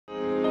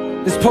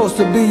It's supposed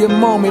to be a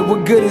moment.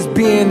 What good is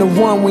being the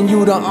one when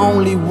you the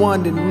only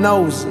one that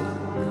knows it?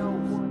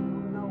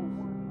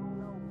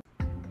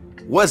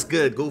 What's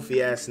good,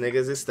 goofy ass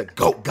niggas? It's the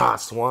GOAT God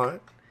Swan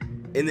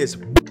in this.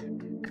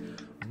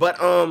 But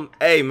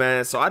hey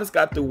man, so I just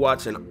got through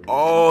watching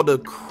all the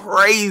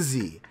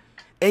crazy.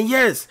 And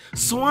yes,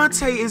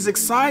 SwantE is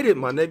excited,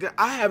 my nigga.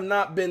 I have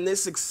not been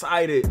this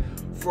excited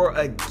for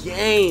a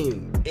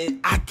game. And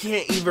I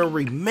can't even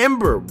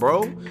remember,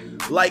 bro.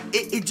 Like,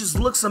 it just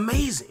looks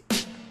amazing.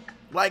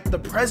 Like, the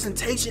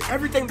presentation,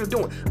 everything they're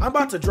doing. I'm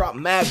about to drop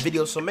mad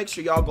videos, so make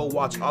sure y'all go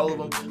watch all of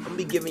them. I'm gonna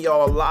be giving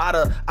y'all a lot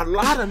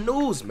of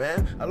news,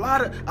 man. A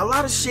lot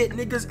of shit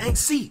niggas ain't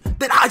see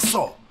that I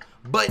saw.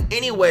 But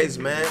anyways,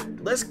 man,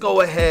 let's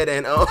go ahead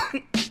and hold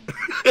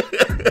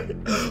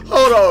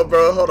on,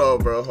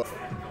 bro.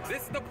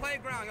 This is the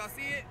playground. Y'all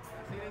see it?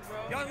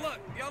 Y'all look.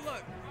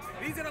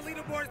 These are the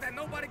leaderboards that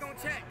nobody gonna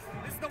check.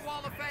 This is the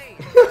wall of fame.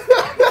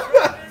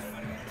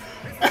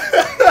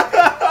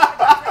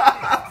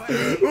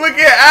 Look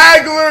at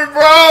Agler,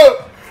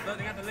 bro.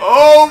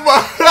 Oh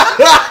my.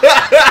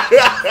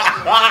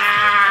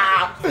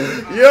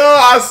 Yo,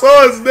 I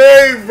saw his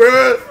name,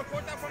 bro.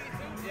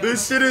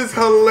 This shit is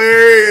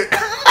hilarious.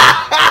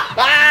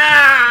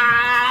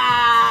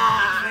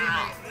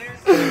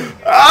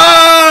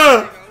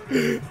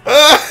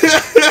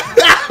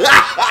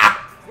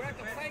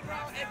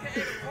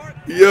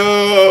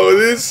 Yo,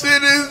 this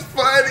shit is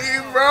funny,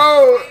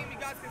 bro.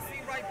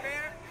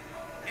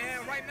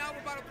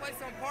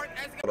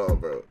 Hold on,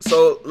 bro.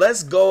 So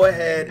let's go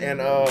ahead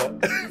and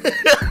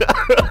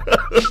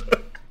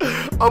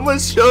I'm gonna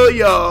show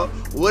y'all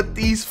what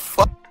these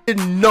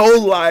fucking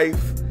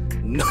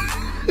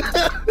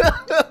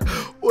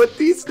what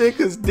these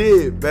niggas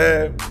did,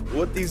 man.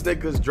 What these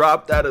niggas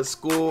dropped out of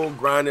school,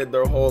 grinded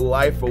their whole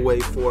life away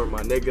for,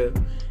 my nigga.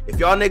 If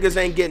y'all niggas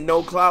ain't getting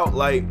no clout,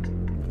 like,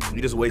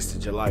 you just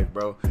wasted your life,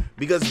 bro.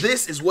 Because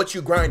this is what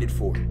you grinded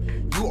for.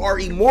 You are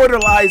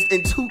immortalized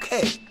in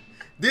 2K.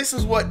 This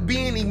is what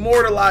being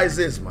immortalized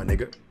is, my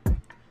nigga.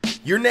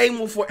 Your name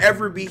will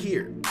forever be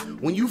here.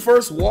 When you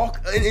first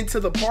walk into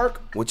the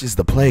park, which is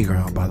the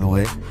playground, by the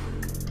way,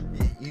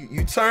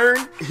 you turn,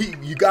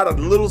 you got a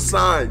little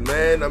sign,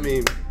 man. I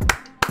mean,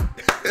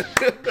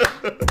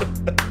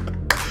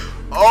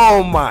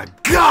 oh my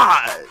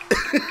God.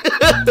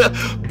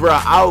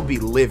 Bruh, I'll be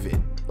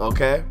livid,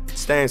 okay?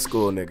 Stay in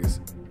school, niggas.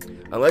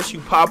 Unless you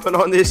popping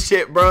on this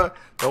shit, bruh,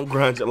 don't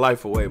grind your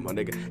life away, my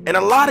nigga. And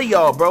a lot of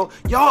y'all, bro,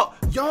 y'all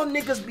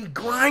niggas be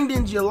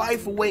grinding your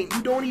life away.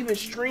 You don't even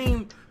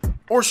stream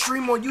or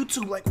stream on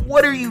YouTube. Like,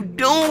 what are you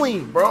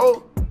doing,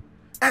 bro?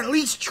 At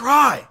least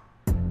try.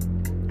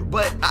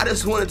 But I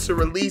just wanted to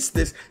release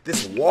this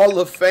wall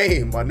of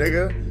fame, my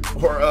nigga.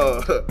 Or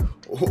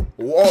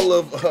wall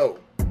of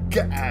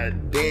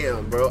god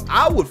damn, bro.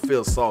 I would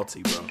feel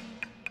salty, bro.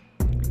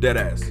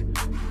 Deadass.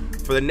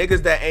 For the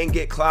niggas that ain't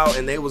get clout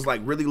and they was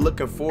like really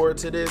looking forward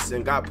to this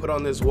and got put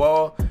on this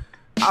wall,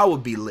 I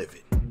would be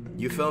livid.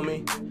 You feel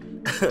me?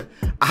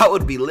 I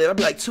would be livid. I'd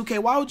be like, 2K,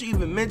 why would you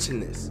even mention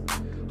this?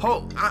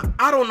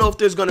 I don't know if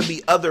there's gonna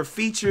be other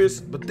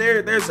features, but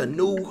there's a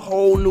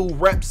whole new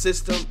rep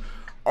system.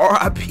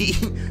 RIP,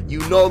 you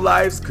know,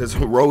 lives, cause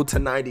road to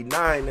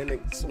 99 and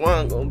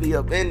Swan gonna be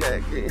up in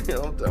that game.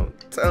 I'm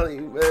telling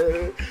you,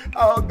 man.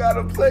 I don't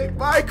gotta play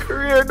my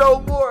career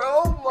no more.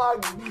 Oh my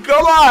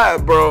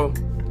God, bro.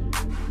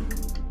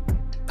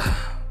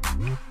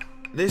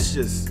 This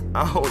just,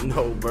 I don't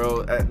know,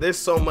 bro. There's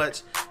so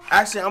much.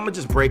 Actually, I'm gonna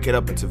just break it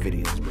up into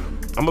videos, bro.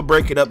 I'm gonna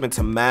break it up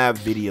into mad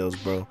videos,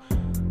 bro.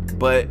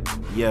 But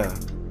yeah,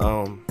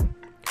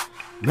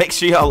 make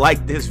sure y'all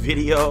like this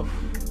video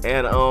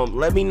and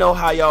let me know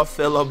how y'all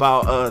feel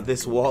about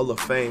this wall of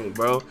fame,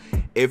 bro.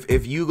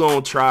 If you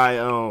gonna try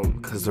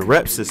cause the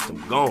rep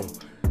system gone.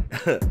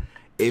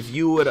 If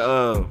you would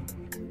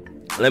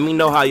let me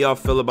know how y'all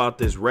feel about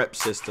this rep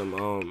system.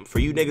 For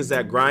you niggas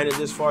that grinded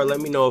this far,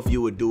 let me know if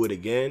you would do it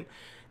again.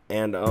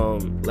 And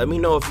let me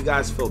know if you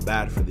guys feel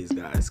bad for these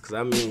guys. Cause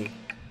I mean,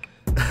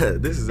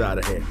 this is out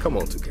of hand. Come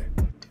on, 2K.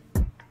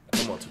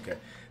 Come on, 2K.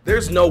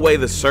 There's no way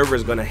the server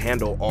is gonna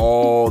handle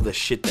all the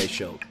shit they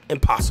showed.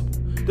 Impossible.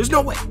 There's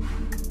no way.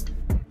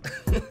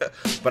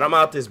 But I'm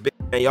out this bitch,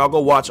 and y'all go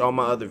watch all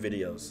my other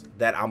videos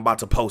that I'm about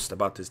to post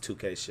about this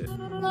 2K shit.